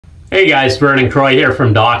Hey guys, Vernon Croy here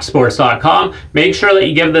from DocSports.com. Make sure that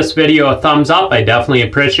you give this video a thumbs up. I definitely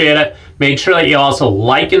appreciate it. Make sure that you also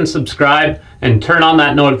like and subscribe and turn on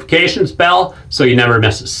that notifications bell so you never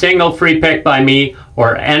miss a single free pick by me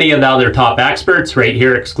or any of the other top experts right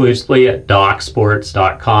here exclusively at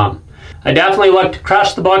DocSports.com. I definitely look to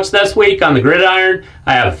crush the books this week on the gridiron.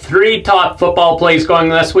 I have 3 top football plays going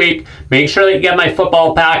this week. Make sure that you get my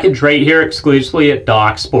football package right here exclusively at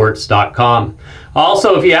DocSports.com.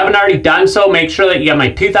 Also, if you haven't already done so, make sure that you get my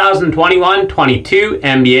 2021-22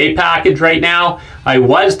 NBA package right now. I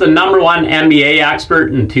was the #1 NBA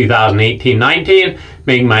expert in 2018-19,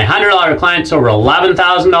 making my $100 clients over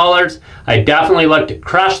 $11,000. I definitely look to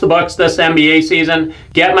crush the books this NBA season.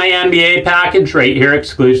 Get my NBA package right here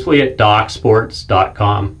exclusively at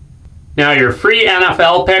DocSports.com. Now, your free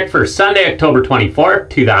NFL pick for Sunday, October 24th,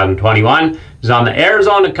 2021 is on the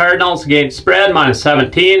Arizona Cardinals against spread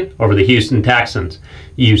 -17 over the Houston Texans.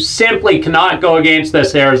 You simply cannot go against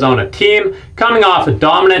this Arizona team coming off a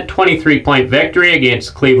dominant 23-point victory against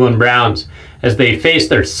the Cleveland Browns as they face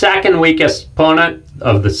their second weakest opponent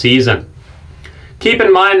of the season. Keep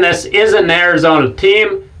in mind this is an Arizona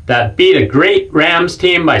team that beat a great Rams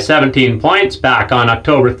team by 17 points back on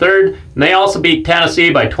October 3rd, and they also beat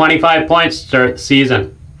Tennessee by 25 points to start the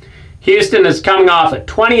season. Houston is coming off a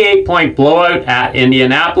 28-point blowout at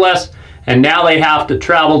Indianapolis, and now they have to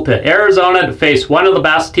travel to Arizona to face one of the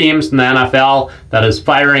best teams in the NFL that is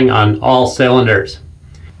firing on all cylinders.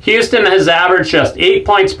 Houston has averaged just 8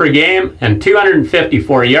 points per game and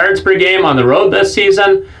 254 yards per game on the road this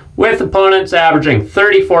season, with opponents averaging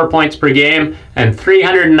 34 points per game and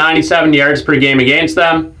 397 yards per game against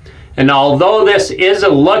them. And although this is a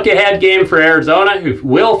look-ahead game for Arizona, who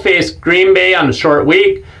will face Green Bay on a short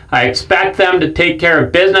week, I expect them to take care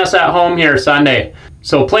of business at home here Sunday.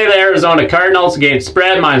 So play the Arizona Cardinals against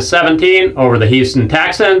spread -17 over the Houston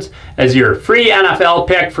Texans as your free NFL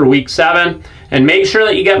pick for Week 7. And make sure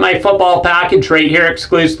that you get my football package right here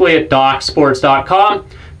exclusively at DocSports.com.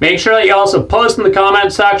 Make sure that you also post in the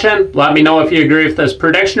comments section. Let me know if you agree with this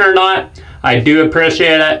prediction or not. I do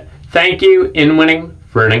appreciate it. Thank you. In winning,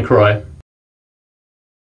 Vernon Croy.